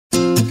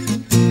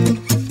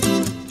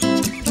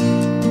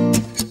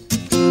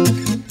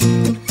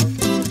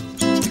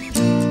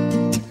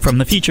From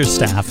the features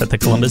staff at the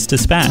Columbus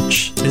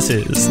Dispatch, this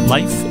is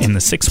Life in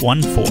the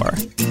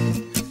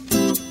 614.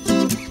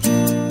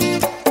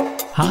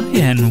 Hi,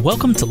 and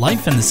welcome to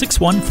Life in the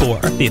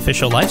 614, the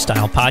official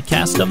lifestyle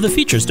podcast of the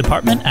features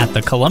department at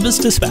the Columbus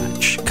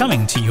Dispatch,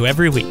 coming to you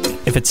every week.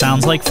 If it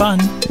sounds like fun,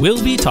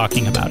 we'll be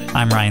talking about it.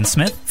 I'm Ryan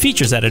Smith,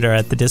 features editor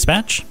at the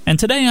Dispatch, and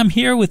today I'm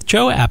here with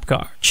Joe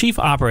Apgar, Chief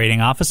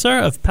Operating Officer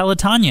of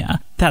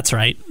Pelotonia. That's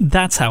right,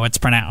 that's how it's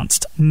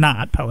pronounced,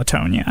 not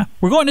Pelotonia.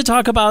 We're going to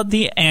talk about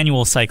the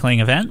annual cycling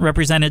event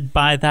represented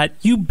by that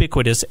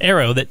ubiquitous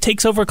arrow that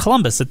takes over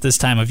Columbus at this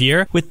time of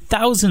year, with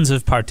thousands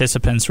of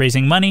participants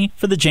raising money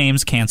for the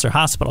James Cancer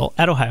Hospital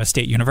at Ohio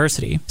State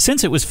University.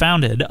 Since it was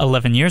founded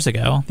 11 years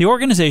ago, the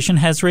organization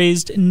has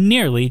raised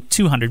nearly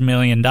 $200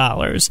 million,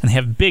 and they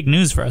have big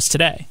news for us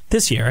today.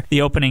 This year,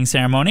 the opening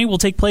ceremony will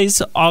take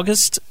place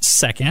August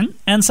 2nd,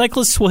 and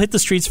cyclists will hit the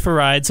streets for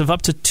rides of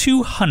up to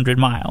 200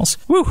 miles.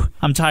 Woo!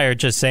 I'm tired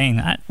just saying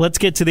that. Let's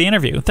get to the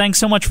interview. Thanks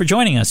so much for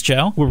joining us,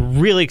 Joe. We're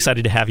really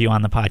excited to have you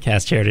on the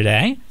podcast here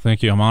today.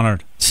 Thank you. I'm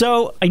honored.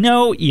 So I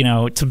know,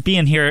 to be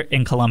in here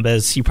in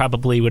Columbus, you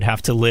probably would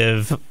have to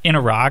live in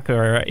a rock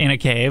or in a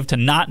cave to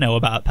not know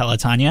about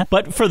Pelotonia.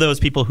 But for those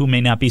people who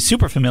may not be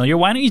super familiar,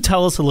 why don't you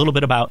tell us a little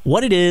bit about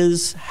what it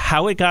is,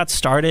 how it got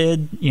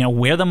started,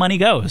 where the money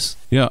goes?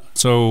 Yeah.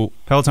 So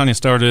Pelotonia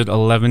started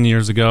 11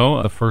 years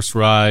ago. The first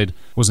ride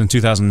was in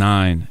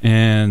 2009,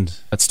 and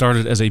it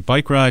started as a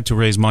bike ride to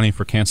raise money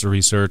for cancer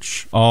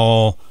research.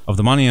 All of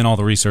the money and all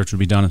the research would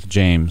be done at the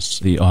James,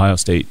 the Ohio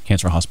State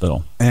Cancer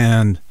Hospital.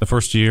 And the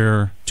first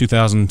year,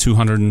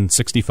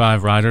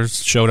 2,265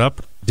 riders showed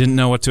up, didn't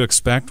know what to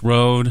expect,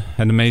 rode,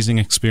 had an amazing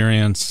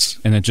experience,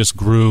 and it just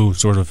grew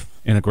sort of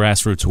in a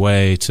grassroots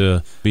way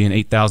to be an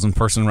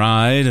 8,000-person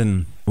ride,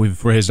 and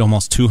we've raised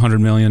almost $200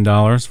 million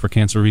for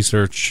cancer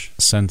research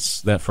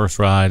since that first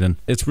ride, and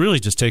it's really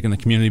just taken the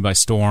community by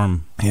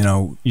storm.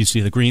 You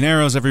see the green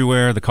arrows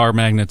everywhere, the car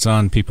magnets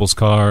on people's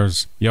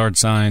cars, yard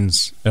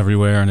signs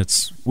everywhere,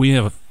 and we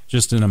have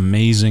just an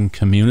amazing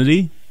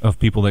community of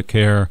people that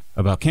care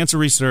about cancer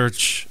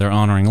research. They're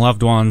honoring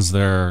loved ones.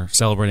 They're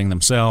celebrating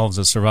themselves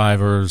as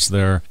survivors.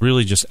 They're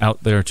really just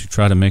out there to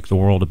try to make the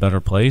world a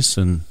better place,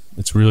 and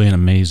it's really an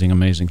amazing,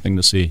 amazing thing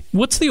to see.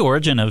 What's the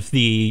origin of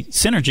the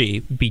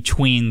synergy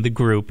between the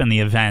group and the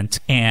event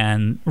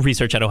and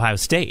research at Ohio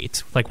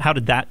State? How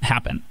did that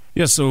happen?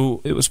 Yeah, so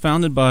it was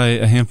founded by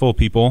a handful of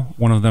people.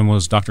 One of them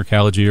was Dr.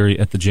 Caligiuri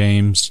at the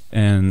James,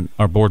 and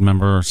our board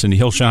member, Cindy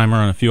Hilsheimer,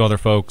 and a few other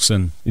folks.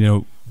 And,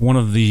 one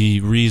of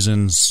the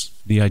reasons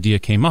the idea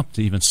came up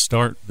to even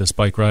start this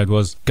bike ride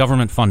was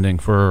government funding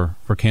for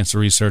cancer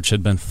research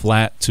had been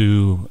flat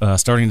to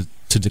starting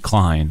to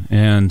decline,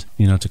 and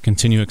to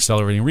continue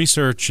accelerating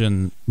research,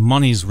 and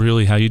money's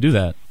really how you do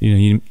that.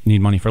 You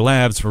need money for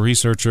labs, for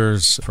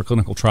researchers, for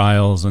clinical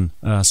trials, and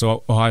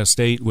so Ohio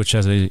State, which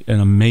has an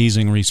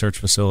amazing research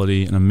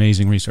facility, an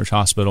amazing research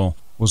hospital,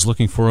 was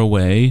looking for a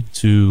way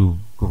to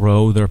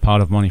grow their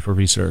pot of money for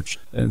research.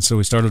 And so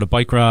we started a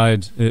bike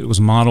ride. It was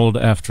modeled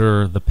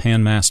after the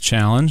Pan Mass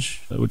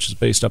Challenge, which is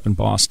based up in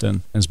Boston,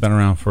 and has been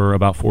around for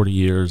about 40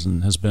 years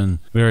and has been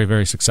very,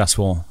 very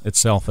successful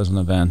itself as an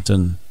event.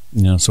 And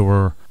so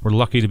we're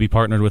lucky to be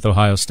partnered with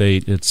Ohio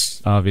State.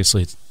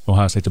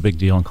 Ohio State's a big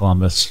deal in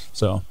Columbus.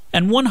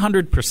 And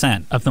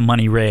 100% of the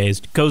money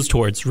raised goes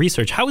towards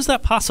research. How is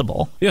that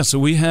possible? Yeah, so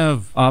we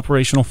have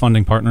operational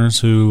funding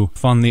partners who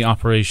fund the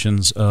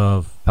operations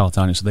of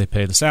Pelotonia. So they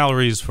pay the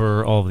salaries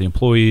for all of the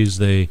employees.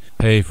 They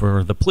pay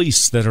for the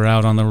police that are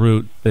out on the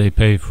route. They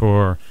pay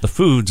for the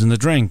foods and the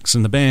drinks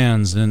and the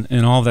bands and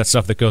all of that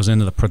stuff that goes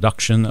into the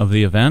production of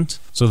the event,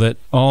 so that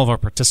all of our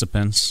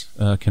participants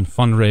can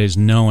fundraise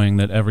knowing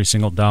that every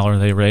single dollar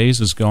they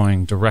raise is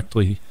going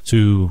directly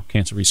to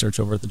cancer research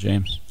over at the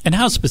James. And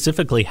how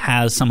specifically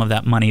has some of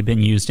that money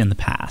been used in the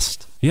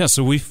past? Yeah,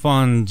 so we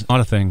fund a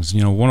lot of things.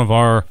 One of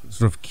our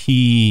sort of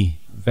key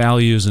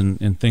values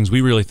and things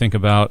we really think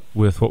about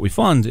with what we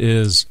fund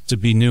is to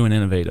be new and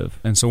innovative.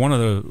 And so one of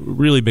the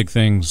really big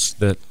things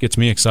that gets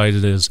me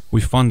excited is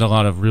we fund a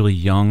lot of really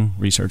young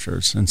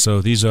researchers. And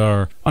so these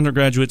are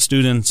undergraduate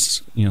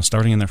students,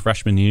 starting in their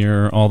freshman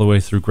year all the way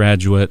through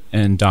graduate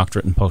and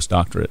doctorate and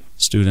postdoctorate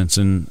students,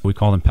 and we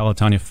call them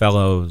Pelotonia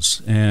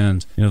Fellows.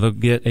 And they'll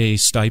get a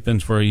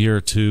stipend for a year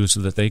or two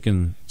so that they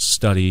can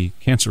study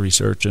cancer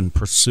research and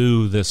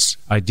pursue this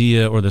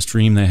idea or this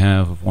dream they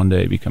have of one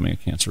day becoming a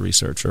cancer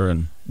researcher.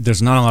 And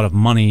there's not a lot of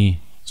money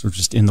sort of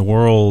just in the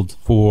world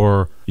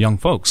for young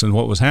folks. And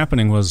what was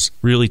happening was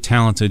really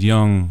talented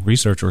young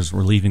researchers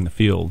were leaving the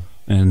field,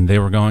 and they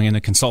were going into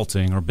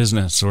consulting or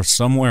business or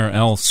somewhere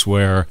else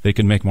where they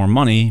could make more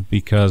money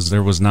because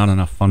there was not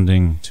enough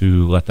funding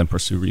to let them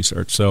pursue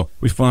research. So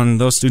we fund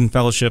those student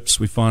fellowships.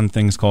 We fund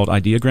things called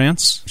idea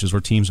grants, which is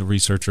where teams of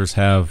researchers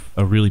have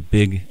a really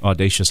big,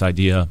 audacious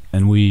idea,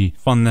 and we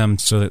fund them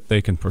so that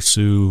they can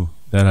pursue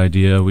that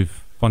idea. We've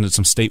funded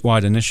some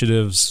statewide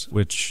initiatives,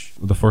 which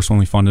the first one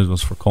we funded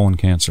was for colon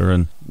cancer,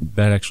 and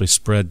that actually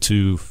spread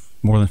to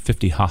more than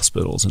 50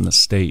 hospitals in the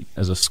state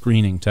as a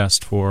screening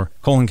test for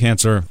colon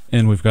cancer.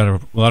 And we've got a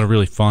lot of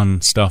really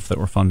fun stuff that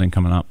we're funding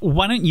coming up.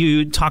 Why don't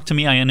you talk to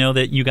me? I know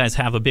that you guys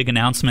have a big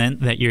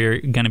announcement that you're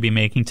going to be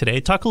making today.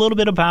 Talk a little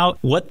bit about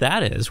what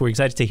that is. We're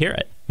excited to hear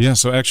it. Yeah,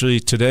 so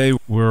actually today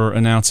we're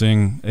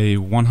announcing a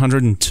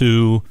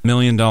 $102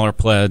 million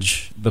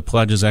pledge. The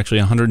pledge is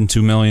actually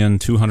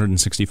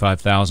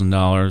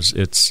 $102,265,000.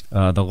 It's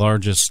the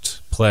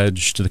largest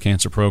pledge to the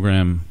cancer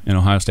program in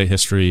Ohio State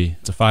history.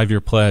 It's a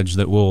 5-year pledge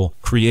that will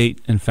create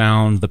and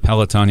found the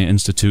Pelotonia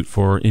Institute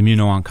for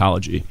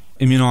Immuno-Oncology.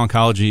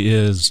 Immuno-oncology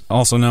is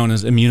also known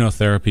as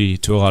immunotherapy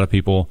to a lot of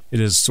people. It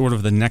is sort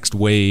of the next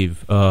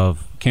wave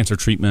of cancer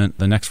treatment,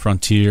 the next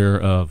frontier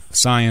of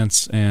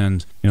science,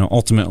 and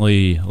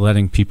ultimately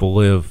letting people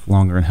live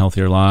longer and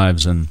healthier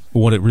lives. And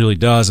what it really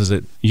does is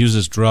it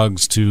uses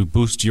drugs to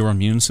boost your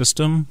immune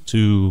system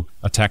to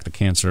attack the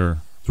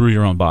cancer through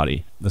your own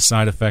body. The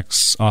side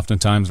effects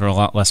oftentimes are a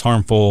lot less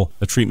harmful.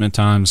 The treatment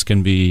times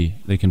can be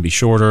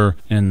shorter,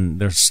 and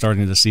they're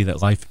starting to see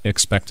that life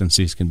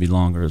expectancies can be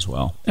longer as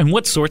well. And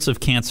what sorts of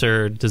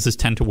cancer does this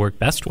tend to work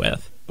best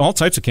with? All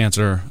types of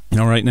cancer.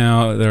 Right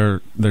now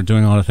they're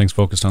doing a lot of things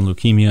focused on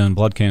leukemia and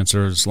blood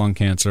cancers, lung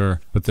cancer,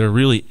 but there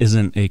really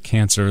isn't a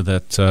cancer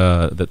that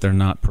they're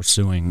not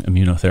pursuing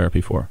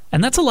immunotherapy for.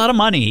 And that's a lot of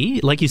money.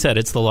 Like you said,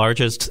 it's the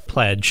largest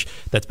pledge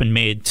that's been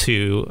made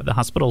to the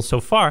hospital so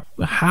far.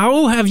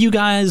 How have you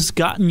guys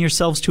gotten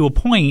yourselves to a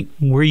point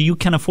where you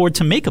can afford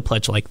to make a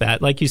pledge like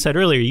that? Like you said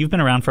earlier, you've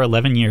been around for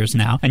 11 years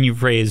now, and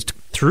you've raised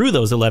through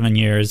those 11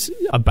 years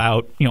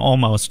about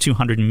almost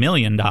 $200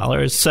 million.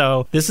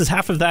 So this is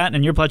half of that,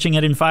 and you're pledging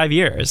it in 5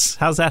 years.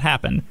 How's that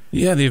happen?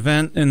 Yeah, the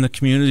event in the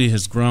community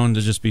has grown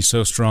to just be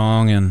so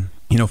strong. And,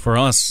 for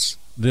us,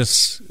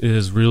 this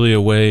is really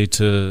a way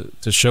to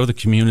show the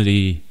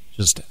community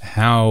just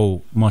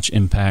how much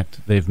impact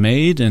they've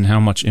made and how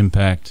much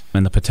impact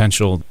and the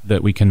potential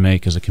that we can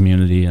make as a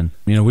community. And,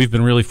 we've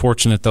been really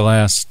fortunate the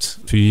last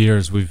few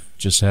years. We've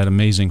just had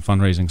amazing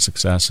fundraising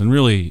success. And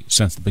really,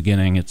 since the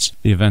beginning,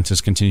 the event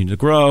has continued to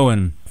grow,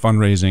 and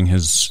fundraising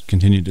has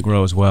continued to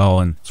grow as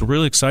well. And so we're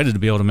really excited to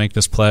be able to make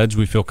this pledge.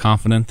 We feel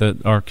confident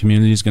that our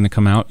community is going to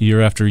come out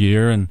year after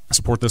year and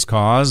support this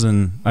cause.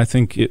 And I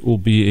think it will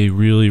be a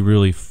really,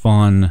 really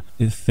fun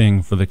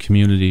thing for the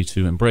community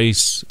to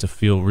embrace, to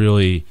feel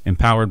really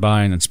empowered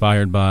by and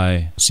inspired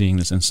by seeing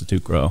this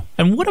institute grow.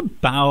 And what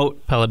about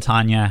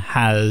Pelotonia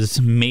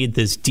has made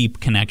this deep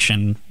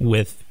connection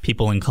with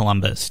people in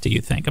Columbus, do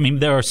you think? I mean,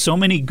 there are so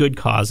many good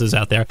causes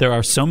out there. There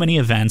are so many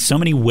events, so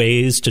many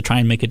ways to try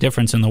and make a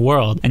difference in the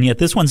world. And yet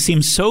this one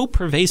seems so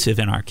pervasive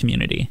in our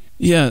community.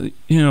 Yeah,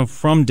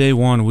 from day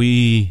one,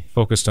 we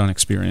focused on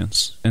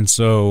experience. And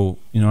so,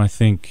 I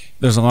think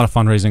there's a lot of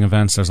fundraising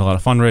events. There's a lot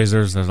of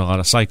fundraisers. There's a lot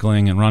of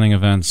cycling and running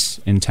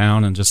events in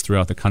town and just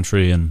throughout the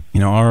country. And,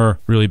 our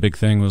really big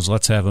thing was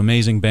let's have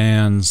amazing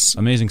bands,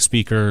 amazing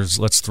speakers.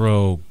 Let's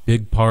throw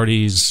big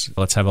parties.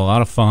 Let's have a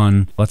lot of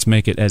fun. Let's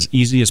make it as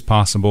easy as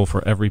possible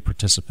for every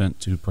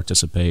participant to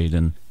participate.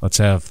 And let's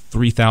have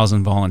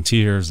 3,000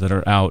 volunteers that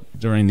are out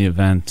during the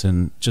event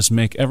and just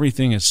make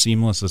everything as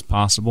seamless as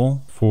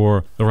possible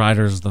for the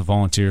riders, the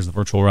volunteers, the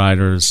virtual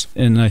riders.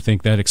 And I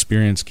think that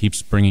experience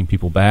keeps bringing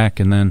people back.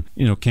 And then,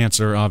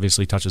 cancer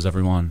obviously touches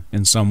everyone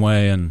in some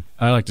way. And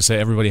I like to say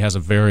everybody has a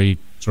very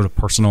sort of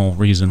personal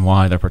reason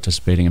why they're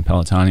participating in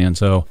Pelotonia. And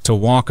so to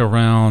walk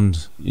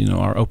around,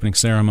 our opening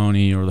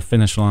ceremony or the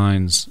finish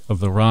lines of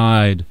the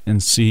ride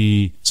and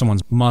see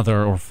someone's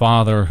mother or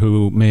father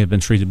who may have been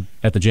treated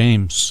at the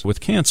James with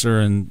cancer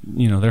and,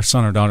 their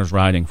son or daughter's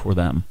riding for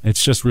them.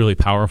 It's just really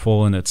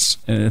powerful, and it's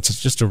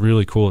just a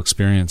really cool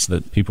experience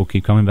that people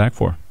keep coming back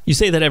for. You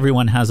say that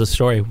everyone has a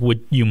story.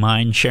 Would you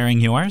mind sharing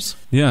yours?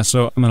 Yeah,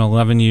 so I'm an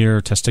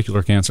 11-year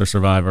testicular cancer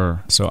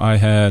survivor. So I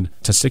had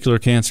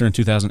testicular cancer in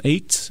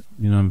 2008.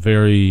 I'm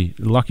very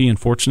lucky and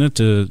fortunate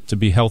to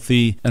be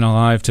healthy and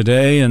alive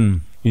today.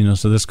 And,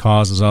 so this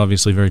cause is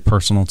obviously very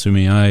personal to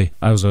me. I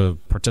was a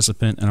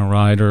participant and a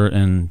rider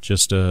and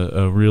just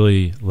a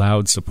really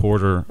loud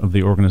supporter of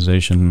the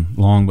organization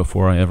long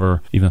before I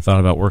ever even thought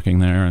about working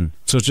there. And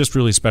so it's just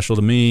really special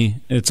to me.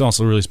 It's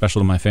also really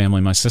special to my family.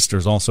 My sister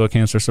is also a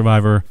cancer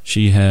survivor.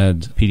 She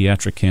had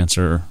pediatric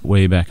cancer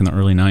way back in the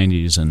early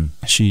 90s, and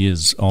she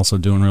is also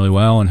doing really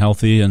well and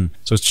healthy. And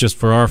so it's just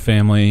for our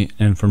family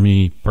and for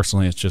me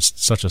personally, it's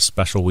just such a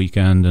special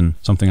weekend and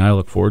something I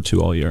look forward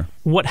to all year.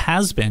 What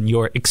has been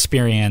your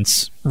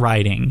experience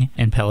riding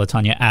in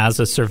Pelotonia as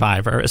a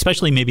survivor,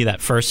 especially maybe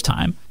that first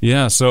time?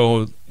 Yeah,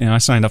 so I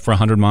signed up for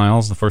 100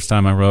 miles the first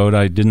time I rode.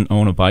 I didn't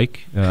own a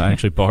bike. I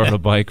actually borrowed a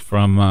bike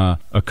from a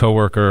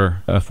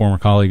coworker, a former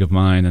colleague of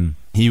mine, and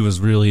he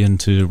was really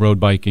into road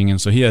biking. And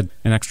so he had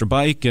an extra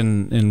bike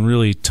and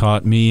really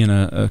taught me and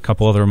a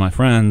couple other of my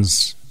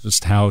friends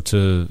just how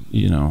to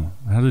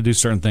do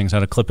certain things, how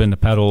to clip into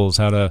pedals,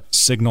 how to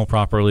signal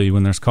properly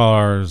when there's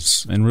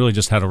cars, and really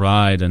just how to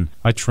ride. And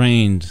I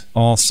trained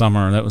all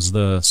summer. That was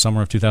the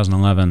summer of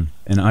 2011.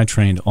 And I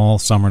trained all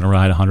summer to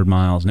ride 100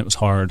 miles, and it was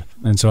hard.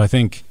 And so I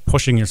think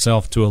pushing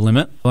yourself to a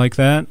limit like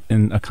that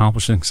and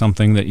accomplishing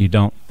something that you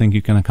don't think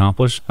you can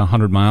accomplish,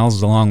 100 miles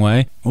is a long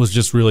way, was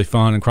just really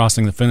fun. And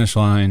crossing the finish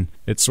line,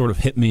 it sort of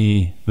hit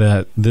me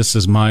that this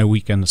is my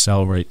weekend to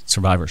celebrate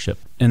survivorship.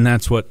 And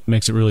that's what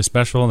makes it really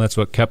special. That's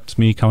what kept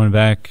me coming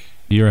back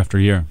year after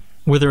year.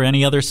 Were there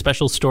any other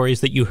special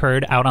stories that you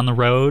heard out on the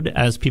road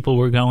as people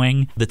were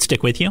going that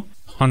stick with you?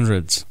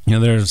 Hundreds.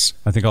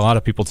 I think a lot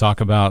of people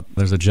talk about,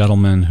 there's a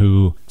gentleman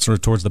who sort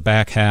of towards the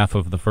back half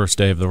of the first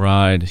day of the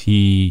ride,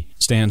 he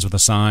stands with a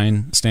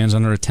sign, stands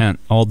under a tent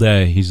all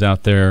day. He's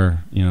out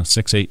there,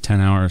 6, 8, 10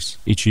 hours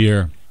each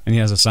year. And he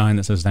has a sign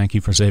that says, "Thank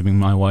you for saving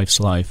my wife's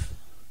life."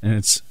 And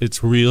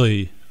it's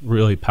really,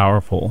 really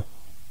powerful.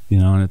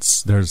 And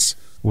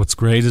what's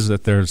great is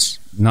that there's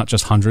not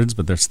just hundreds,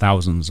 but there's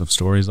thousands of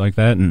stories like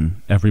that,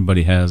 and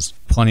everybody has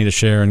plenty to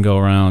share and go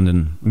around.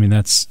 And I mean,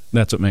 that's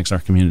what makes our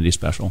community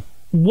special.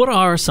 What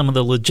are some of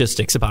the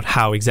logistics about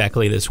how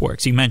exactly this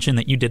works? You mentioned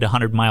that you did a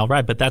 100-mile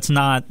ride, but that's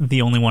not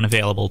the only one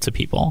available to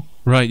people.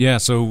 Right, yeah.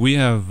 So we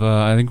have,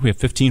 I think we have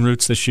 15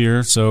 routes this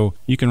year. So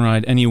you can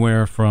ride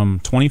anywhere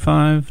from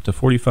 25 to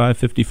 45,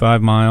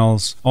 55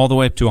 miles, all the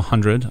way up to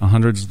 100.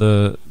 100's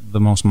the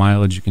most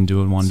mileage you can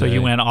do in one day. So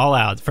you went all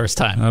out the first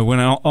time. I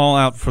went all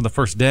out for the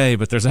first day,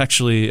 but there's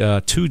actually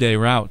 2-day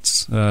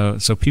routes.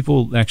 So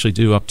people actually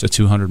do up to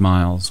 200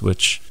 miles,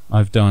 which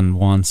I've done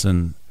once,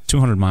 and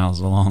 200 miles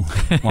is a long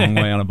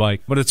way on a bike,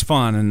 but it's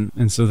fun.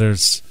 And so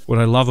there's, what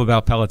I love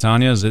about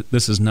Pelotonia is that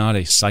this is not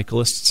a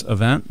cyclist's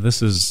event.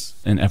 This is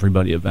an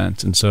everybody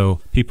event. And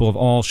so people of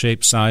all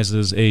shapes,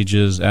 sizes,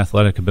 ages,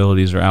 athletic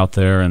abilities are out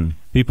there, and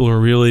people are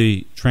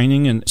really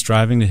training and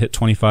striving to hit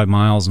 25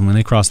 miles. And when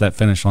they cross that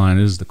finish line,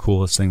 it is the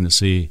coolest thing to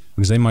see,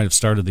 because they might have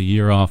started the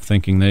year off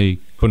thinking they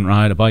couldn't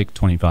ride a bike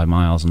 25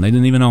 miles, and they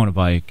didn't even own a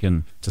bike.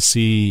 And to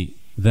see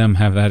them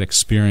have that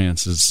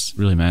experience is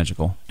really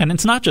magical. And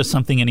it's not just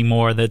something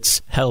anymore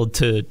that's held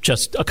to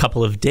just a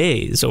couple of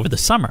days over the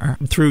summer.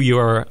 Through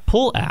your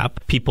Pull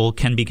app, people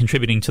can be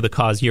contributing to the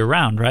cause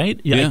year-round, right?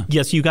 Yeah.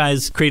 Yes, you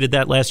guys created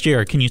that last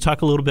year. Can you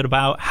talk a little bit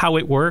about how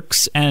it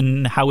works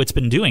and how it's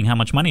been doing, how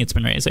much money it's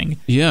been raising?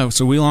 Yeah,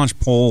 so we launched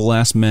Pull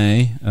last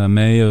May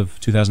of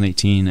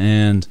 2018,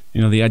 and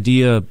the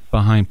idea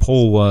behind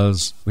Pull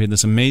was we had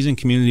this amazing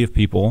community of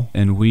people,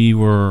 and we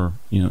were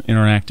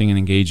interacting and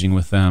engaging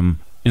with them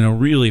in a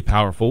really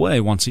powerful way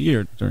once a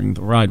year during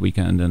the ride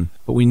weekend.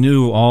 But we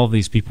knew all of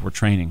these people were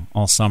training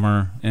all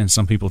summer, and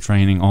some people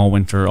training all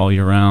winter, all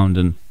year round.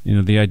 And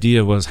the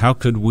idea was, how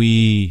could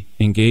we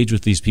engage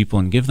with these people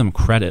and give them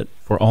credit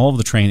for all of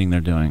the training they're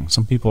doing?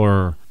 Some people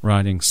are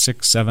riding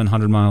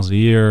 600-700 miles a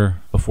year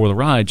before the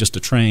ride just to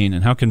train,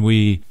 and how can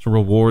we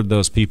reward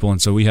those people?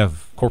 And so we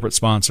have corporate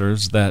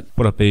sponsors that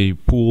put up a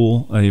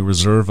pool, a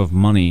reserve of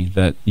money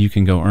that you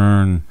can go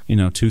earn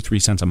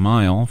 2-3 cents a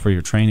mile for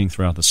your training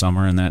throughout the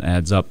summer, and that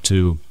adds up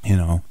to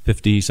 $50,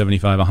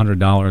 $75,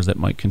 $100 that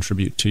might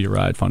contribute to your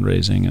ride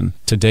fundraising. And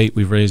to date,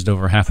 we've raised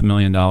over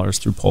 $500,000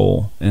 through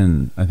Pull,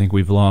 and I think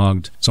we've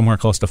logged somewhere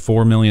close to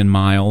 4 million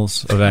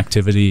miles of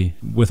activity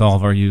with all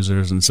of our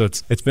users. And so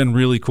it's been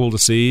really cool to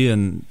see,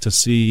 and to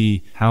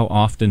see how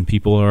often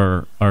people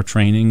are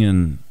training,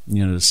 and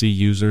to see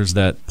users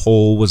that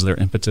Pull was their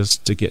impetus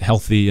to get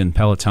healthy, and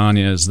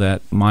Pelotonia is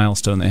that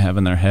milestone they have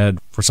in their head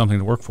for something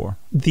to work for.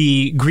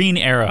 The green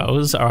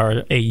arrows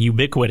are a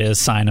ubiquitous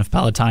sign of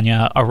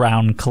Pelotonia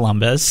around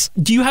Columbus.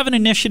 Do you have an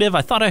initiative?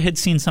 I thought I had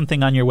seen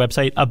something on your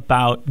website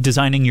about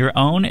designing your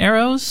own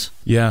arrows.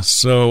 Yes.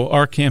 So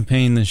our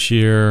campaign this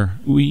year,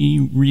 we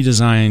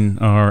redesign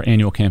our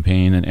annual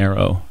campaign and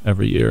arrow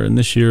every year. And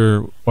this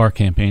year, our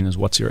campaign is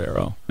 "What's Your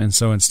Arrow?" And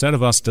so instead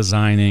of us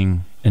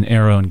designing an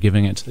arrow and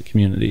giving it to the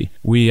community,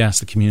 we ask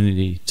the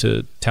community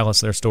to tell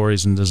us their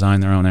stories and design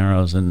their own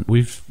arrows. And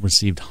we've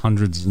received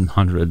hundreds and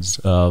hundreds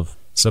of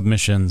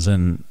submissions,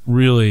 and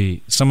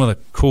really some of the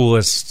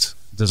coolest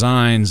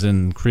designs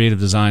and creative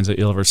designs that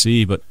you'll ever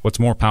see. But what's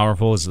more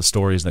powerful is the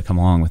stories that come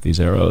along with these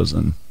arrows.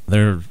 And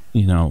they're,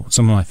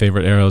 some of my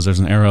favorite arrows. There's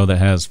an arrow that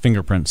has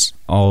fingerprints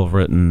all over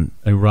it, and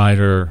a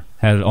rider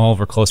had all of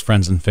her close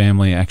friends and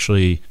family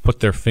actually put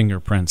their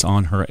fingerprints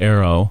on her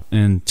arrow,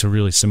 and to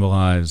really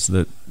symbolize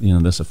that,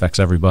 this affects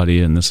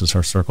everybody, and this is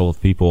her circle of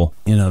people.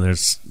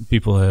 There's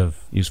people have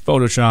used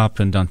Photoshop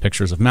and done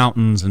pictures of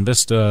mountains and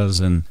vistas,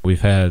 and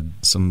we've had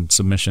some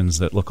submissions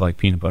that look like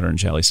peanut butter and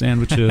jelly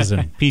sandwiches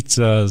and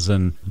pizzas,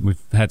 and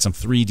we've had some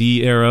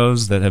 3D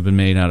arrows that have been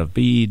made out of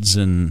beads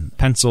and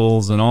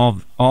pencils and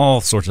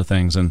all sorts of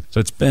things. And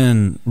so it's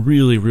been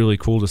really, really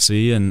cool to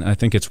see, and I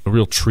think it's a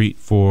real treat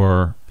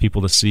for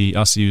people to see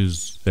us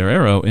use their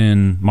arrow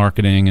in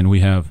marketing. And we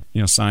have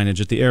signage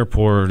at the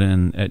airport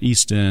and at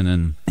Easton,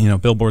 and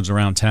billboards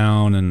around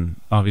town, and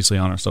obviously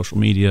on our social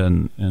media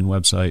and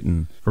website,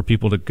 and for people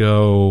people to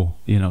go,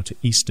 to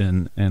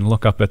Easton and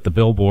look up at the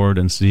billboard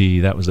and see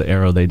that was the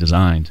arrow they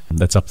designed.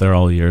 That's up there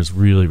all year. It's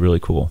really, really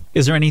cool.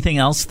 Is there anything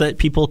else that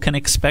people can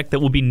expect that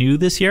will be new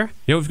this year?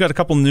 Yeah, we've got a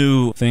couple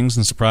new things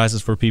and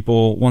surprises for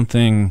people. One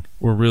thing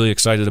we're really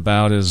excited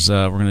about is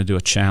we're going to do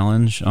a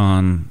challenge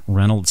on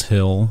Reynolds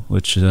Hill,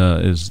 which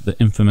is the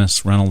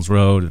infamous Reynolds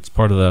Road. It's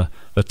part of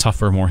the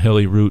tougher, more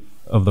hilly route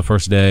of the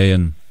first day,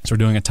 and so we're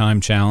doing a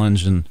time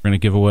challenge, and we're going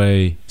to give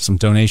away some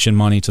donation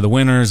money to the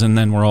winners, and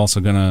then we're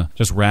also going to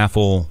just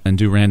raffle and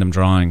do random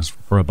drawings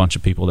for a bunch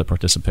of people that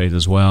participate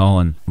as well.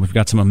 And we've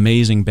got some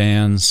amazing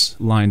bands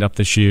lined up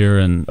this year,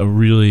 and a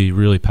really,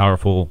 really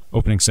powerful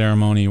opening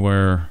ceremony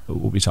where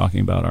we'll be talking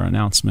about our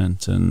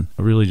announcement and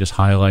really just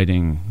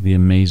highlighting the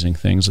amazing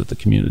things that the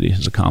community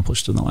has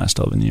accomplished in the last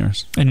 11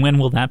 years. And when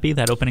will that be,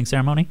 that opening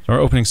ceremony? Our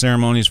opening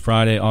ceremony is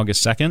Friday,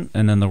 August 2nd,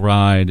 and then the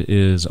ride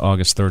is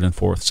August 3rd and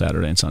 4th,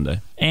 Saturday and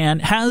Sunday.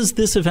 And has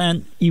this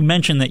event, you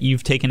mentioned that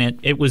you've taken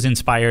it was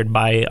inspired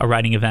by a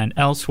riding event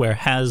elsewhere.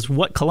 Has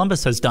what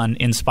Columbus has done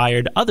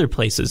inspired other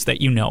places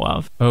that you know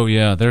of? Oh,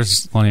 yeah.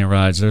 There's plenty of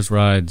rides. There's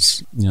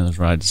rides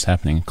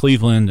happening in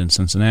Cleveland and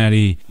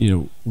Cincinnati,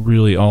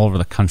 really all over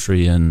the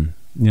country. And,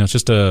 it's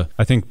just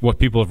I think what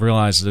people have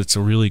realized is it's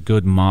a really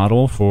good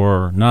model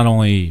for not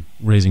only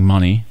raising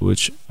money,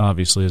 which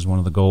obviously is one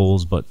of the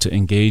goals, but to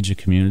engage a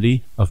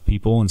community of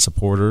people and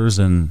supporters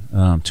and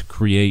to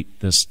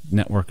create this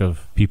network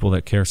of people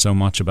that care so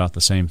much about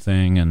the same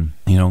thing and,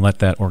 let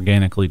that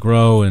organically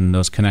grow and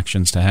those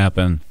connections to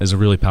happen is a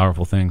really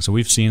powerful thing. So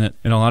we've seen it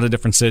in a lot of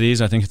different cities.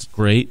 I think it's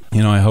great.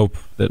 I hope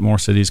that more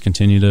cities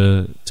continue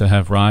to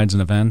have rides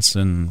and events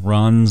and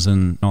runs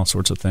and all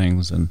sorts of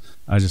things. And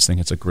I just think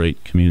it's a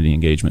great community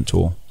engagement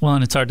tool. Well,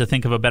 and it's hard to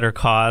think of a better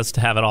cause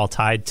to have it all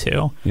tied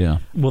to. Yeah.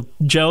 Well,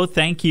 Joe,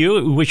 thank you.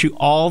 We wish you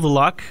all the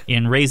luck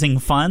in raising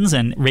funds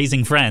and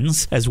raising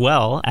friends as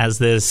well as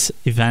this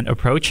event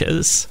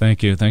approaches.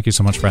 Thank you. Thank you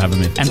so much for having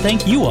me. And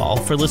thank you all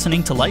for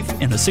listening to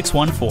Life in the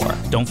 614.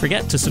 Don't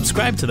forget to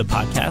subscribe to the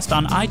podcast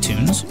on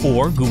iTunes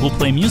or Google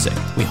Play Music.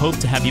 We hope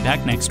to have you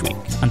back next week.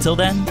 Until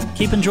then,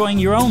 keep enjoying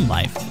your own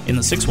life in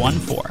the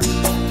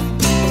 614.